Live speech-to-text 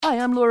Hi,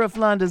 I'm Laura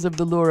Flanders of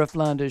The Laura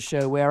Flanders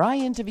Show, where I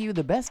interview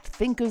the best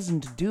thinkers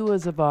and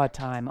doers of our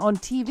time. On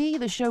TV,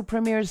 the show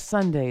premieres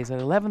Sundays at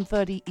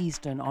 11:30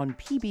 Eastern on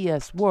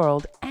PBS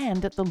World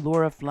and at the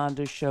Laura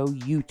Flanders Show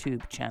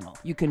YouTube channel.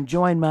 You can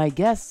join my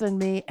guests and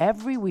me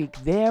every week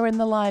there in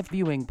the live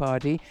viewing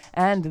party,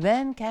 and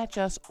then catch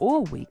us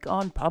all week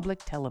on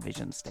public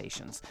television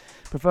stations.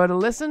 Prefer to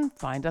listen?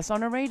 Find us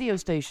on a radio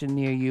station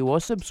near you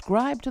or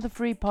subscribe to the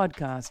free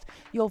podcast.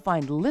 You'll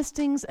find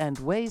listings and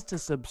ways to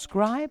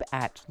subscribe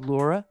at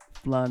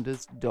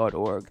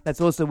lauraflanders.org.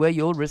 That's also where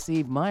you'll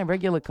receive my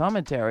regular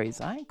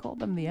commentaries. I call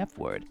them the F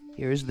word.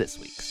 Here's this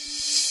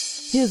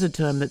week's. Here's a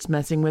term that's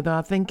messing with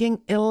our thinking: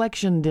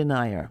 election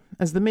denier.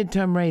 As the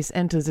midterm race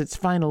enters its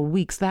final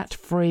weeks, that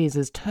phrase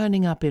is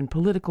turning up in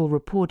political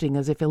reporting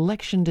as if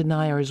election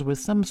deniers were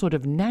some sort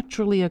of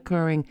naturally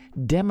occurring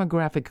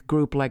demographic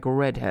group like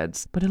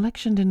redheads. But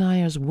election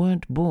deniers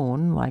weren't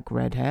born like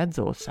redheads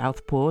or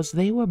southpaws.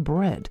 They were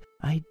bred.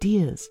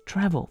 Ideas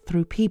travel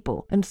through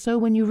people. And so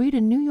when you read a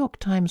New York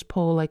Times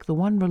poll like the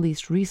one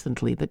released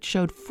recently that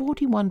showed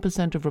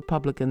 41% of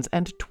Republicans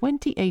and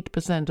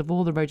 28% of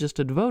all the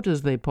registered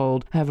voters they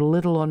polled have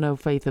little or no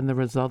faith in the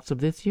results of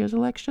this year's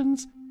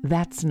elections,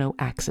 that's no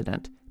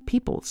accident.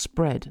 People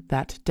spread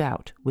that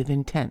doubt with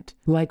intent.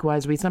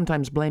 Likewise, we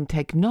sometimes blame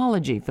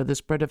technology for the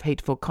spread of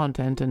hateful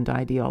content and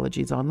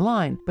ideologies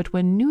online. But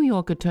when New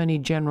York Attorney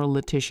General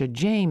Letitia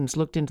James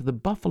looked into the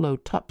Buffalo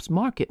Tups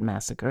Market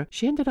massacre,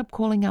 she ended up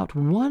calling out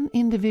one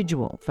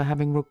individual for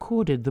having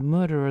recorded the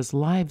murderer's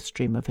live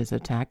stream of his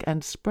attack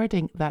and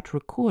spreading that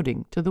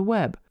recording to the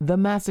web. The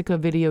massacre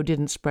video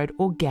didn't spread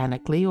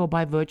organically or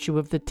by virtue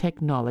of the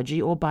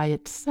technology or by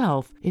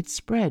itself. It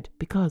spread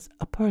because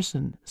a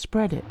person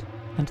spread it.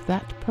 And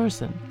that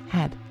person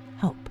had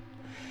help.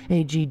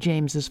 A.G.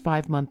 James's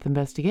 5-month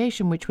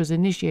investigation, which was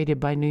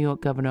initiated by New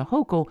York Governor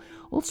Hochul,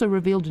 also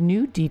revealed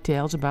new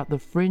details about the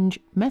fringe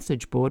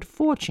message board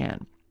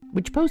 4chan,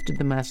 which posted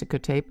the massacre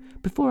tape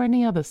before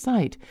any other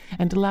site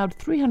and allowed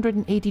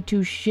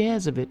 382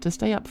 shares of it to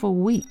stay up for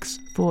weeks.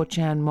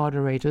 4chan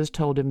moderators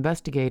told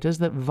investigators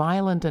that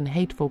violent and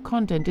hateful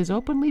content is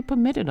openly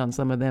permitted on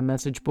some of their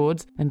message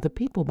boards, and the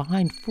people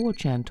behind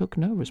 4chan took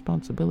no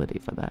responsibility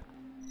for that.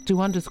 To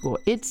underscore,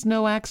 it's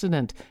no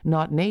accident,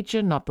 not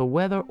nature, not the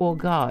weather, or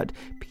God.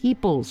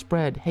 People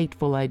spread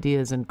hateful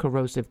ideas and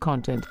corrosive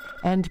content,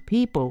 and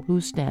people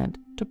who stand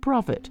to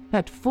profit.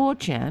 At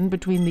 4chan,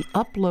 between the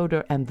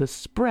uploader and the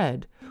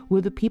spread, were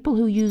the people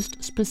who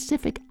used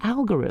specific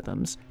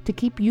algorithms to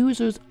keep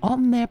users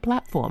on their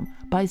platform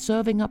by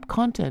serving up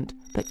content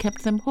that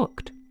kept them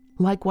hooked.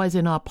 Likewise,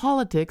 in our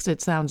politics,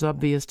 it sounds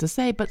obvious to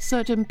say, but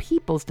certain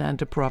people stand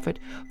to profit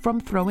from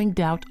throwing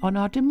doubt on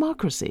our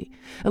democracy.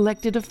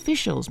 Elected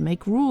officials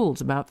make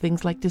rules about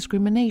things like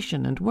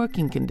discrimination and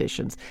working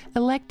conditions.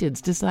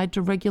 Electeds decide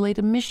to regulate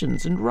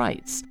emissions and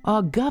rights.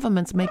 Our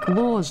governments make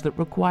laws that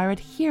require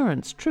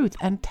adherence, truth,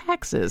 and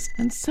taxes.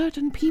 And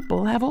certain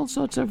people have all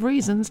sorts of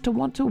reasons to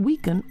want to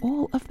weaken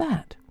all of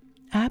that.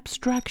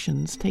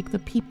 Abstractions take the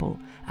people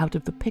out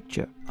of the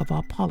picture of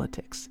our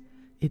politics.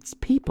 It's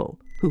people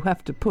who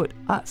have to put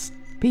us,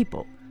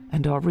 people,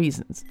 and our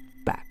reasons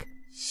back.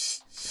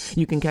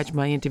 You can catch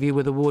my interview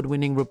with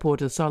award-winning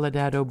reporter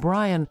Soledad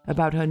O'Brien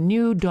about her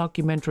new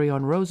documentary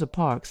on Rosa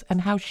Parks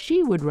and how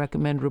she would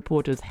recommend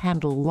reporters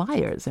handle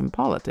liars in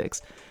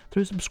politics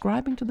through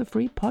subscribing to the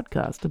free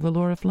podcast of The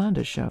Laura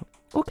Flanders Show.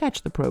 Or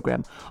catch the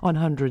program on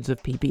hundreds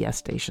of PBS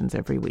stations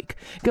every week.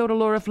 Go to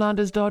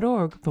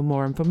lauraflanders.org for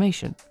more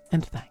information,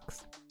 and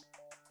thanks.